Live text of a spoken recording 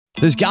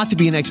There's got to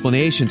be an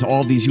explanation to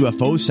all of these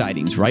UFO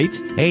sightings, right?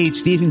 Hey,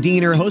 it's Stephen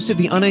Diener, host of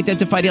the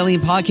Unidentified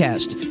Alien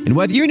Podcast. And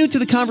whether you're new to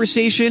the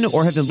conversation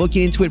or have been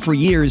looking into it for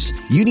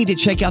years, you need to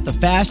check out the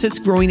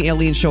fastest growing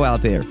alien show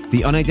out there,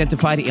 the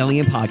Unidentified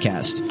Alien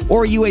Podcast,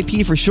 or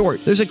UAP for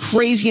short. There's a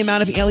crazy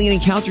amount of alien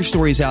encounter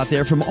stories out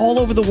there from all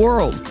over the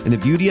world. And the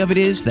beauty of it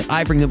is that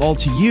I bring them all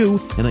to you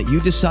and let you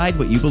decide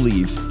what you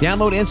believe.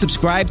 Download and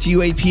subscribe to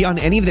UAP on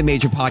any of the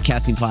major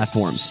podcasting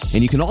platforms.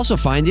 And you can also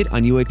find it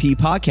on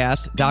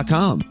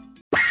UAPpodcast.com.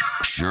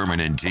 Sherman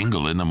and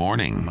Tingle in the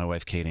morning. My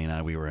wife Katie and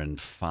I, we were in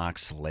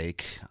Fox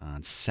Lake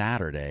on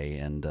Saturday,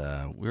 and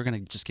we were going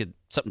to just get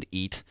something to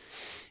eat.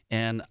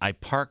 And I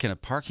park in a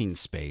parking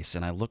space,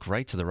 and I look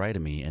right to the right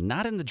of me, and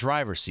not in the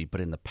driver's seat, but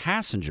in the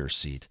passenger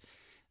seat,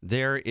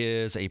 there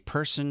is a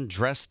person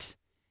dressed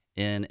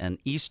in an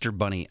Easter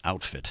Bunny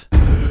outfit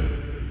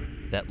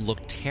that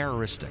looked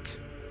terroristic.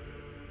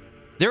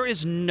 There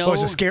is no... it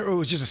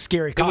was just a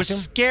scary costume? It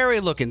was scary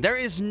looking. There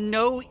is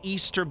no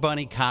Easter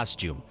Bunny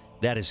costume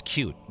that is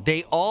cute.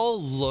 They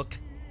all look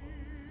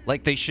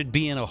like they should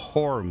be in a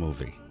horror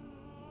movie.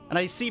 And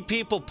I see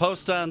people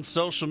post on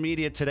social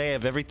media today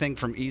of everything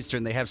from Easter,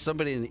 and they have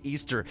somebody in an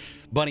Easter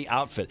Bunny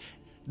outfit.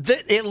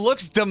 It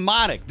looks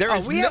demonic.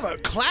 We have a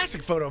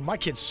classic photo of my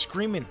kids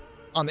screaming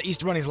on the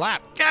Easter Bunny's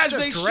lap. As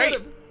they should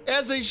have.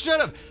 As they should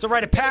have. It's a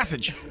rite of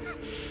passage.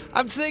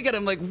 I'm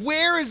like,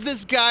 where is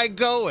this guy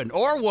going?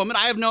 Or woman,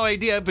 I have no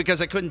idea because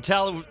I couldn't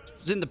tell. It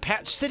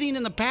was sitting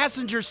in the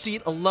passenger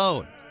seat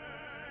alone,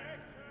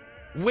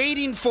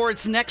 waiting for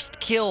its next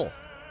kill.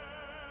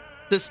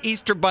 This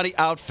Easter Bunny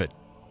outfit.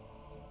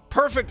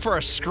 Perfect for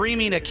a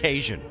screaming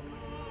occasion.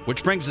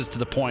 Which brings us to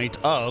the point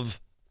of...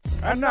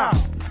 And now,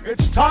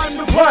 it's time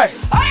to play.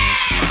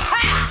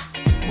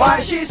 Why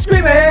is she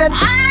screaming?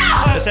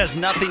 This has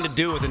nothing to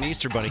do with an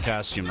Easter Bunny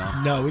costume,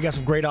 though. No, we got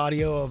some great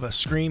audio of a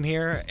scream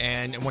here,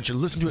 and I want you to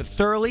listen to it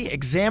thoroughly,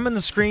 examine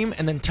the scream,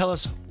 and then tell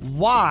us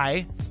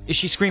why is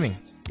she screaming.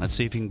 Let's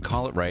see if you can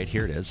call it right.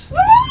 Here it is.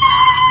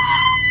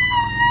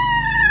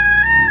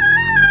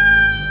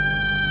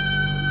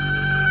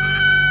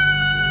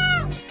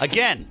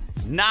 Again,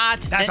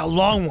 That's a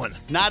long one.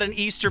 Not an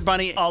Easter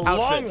Bunny outfit.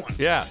 Long one.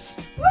 Yes.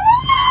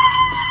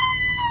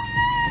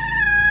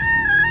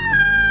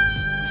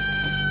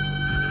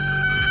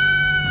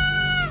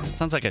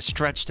 Sounds like I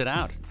stretched it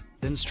out.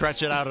 Didn't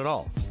stretch it out at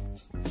all.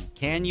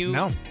 Can you?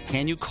 No.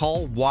 Can you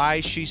call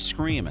why she's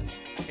screaming?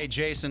 Hey,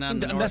 Jason, on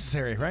the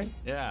unnecessary, right?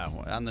 Yeah,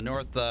 on the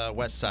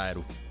northwest side.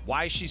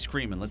 Why is she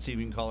screaming? Let's see if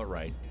we can call it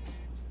right.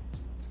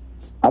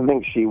 I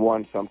think she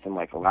won something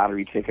like a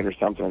lottery ticket or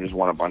something, or just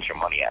won a bunch of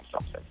money at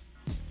something.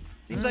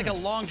 Seems like a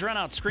long,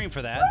 drawn-out scream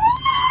for that.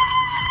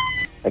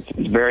 It's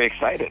very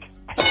excited.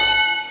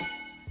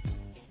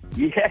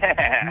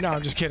 Yeah. No,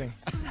 I'm just kidding.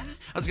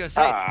 I was going to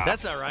say,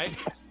 that's all right.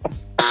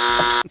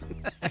 I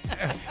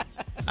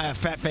have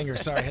fat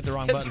fingers. Sorry, I hit the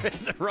wrong button.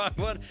 The wrong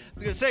one. I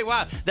was going to say,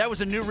 wow, that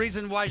was a new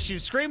reason why she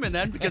was screaming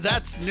then, because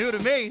that's new to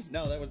me.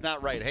 No, that was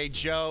not right. Hey,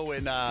 Joe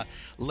in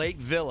Lake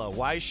Villa,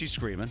 why is she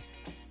screaming?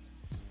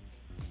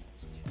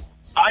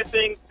 I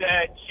think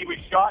that she was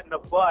shot in the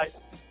butt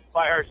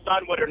by her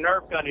son with her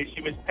Nerf gun as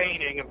she was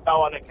painting and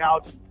fell on the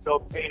couch and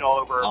spilled paint all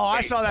over her Oh, I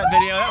face. saw that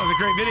video. That was a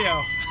great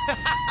video.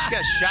 She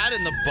got shot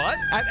in the butt?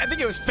 I think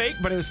it was fake,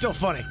 but it was still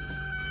funny.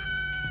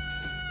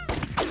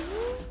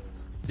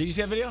 Did you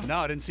see that video? No,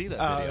 I didn't see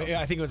that video. Yeah,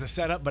 I think it was a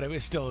setup, but it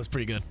was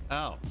pretty good.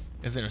 Oh.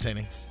 It was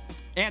entertaining.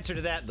 Answer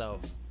to that,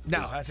 though.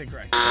 No, that's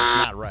incorrect.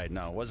 That's not right.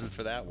 No, it wasn't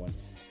for that one.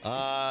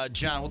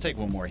 John, we'll take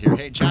one more here.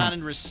 Hey, John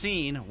in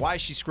Racine, why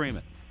is she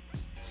screaming?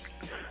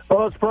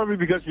 Well, it's probably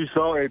because she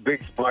saw a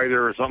big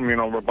spider or something,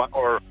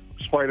 or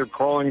spider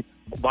crawling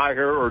by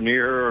her or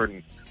near her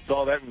and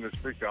saw that and just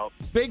freaked out.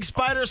 Big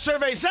spider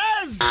survey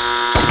says...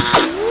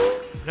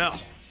 No.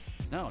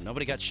 No,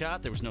 nobody got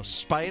shot. There was no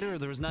spider.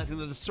 There was nothing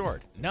of the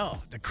sort.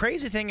 No. The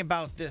crazy thing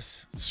about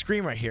this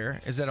scream right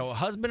here is that a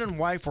husband and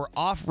wife were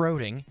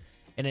off-roading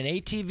in an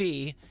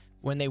ATV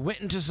when they went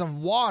into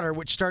some water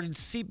which started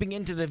seeping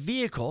into the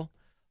vehicle.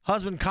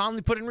 Husband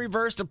calmly put in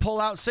reverse to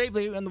pull out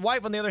safely, and the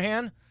wife, on the other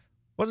hand,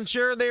 wasn't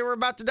sure they were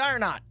about to die or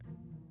not.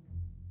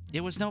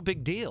 It was no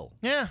big deal.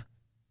 Yeah.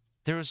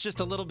 There was just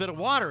a little bit of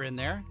water in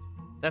there.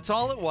 That's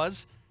all it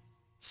was.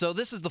 So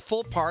this is the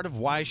full part of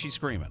why she's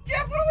screaming.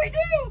 Jeff, what do we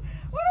do?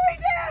 What do we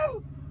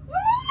do?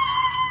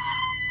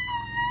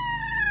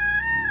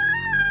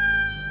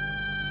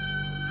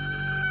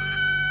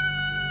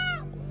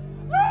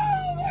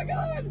 Oh my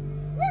God!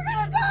 We're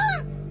gonna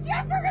die!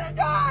 Jeff, we're gonna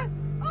die!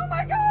 Oh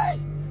my God!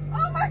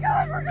 Oh my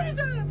God, we're gonna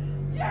die!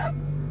 Jeff,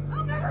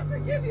 I'll never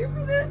forgive you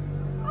for this!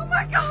 Oh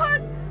my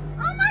God!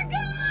 Oh my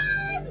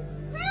God!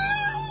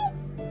 Help!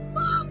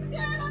 Mom,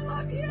 Dad, I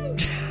love you!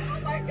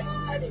 Oh my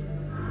God!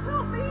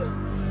 Help me!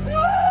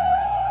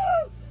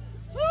 Oh!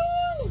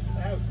 Oh!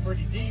 That was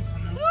pretty deep.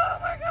 Oh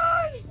my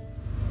God!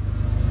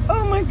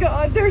 Oh my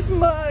God, there's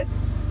mud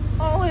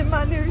all in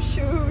my new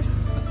shoes.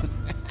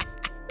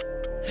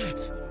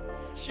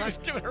 She was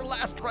doing her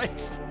last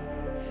rites.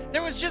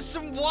 There was just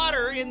some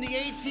water in the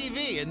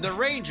ATV and the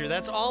Ranger.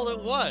 That's all it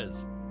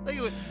was.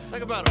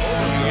 Think about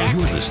overreaction.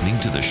 You're listening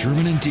to the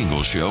Sherman and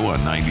Tingle Show on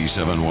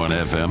 97.1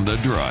 FM The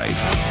Drive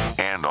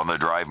and on the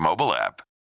Drive mobile app.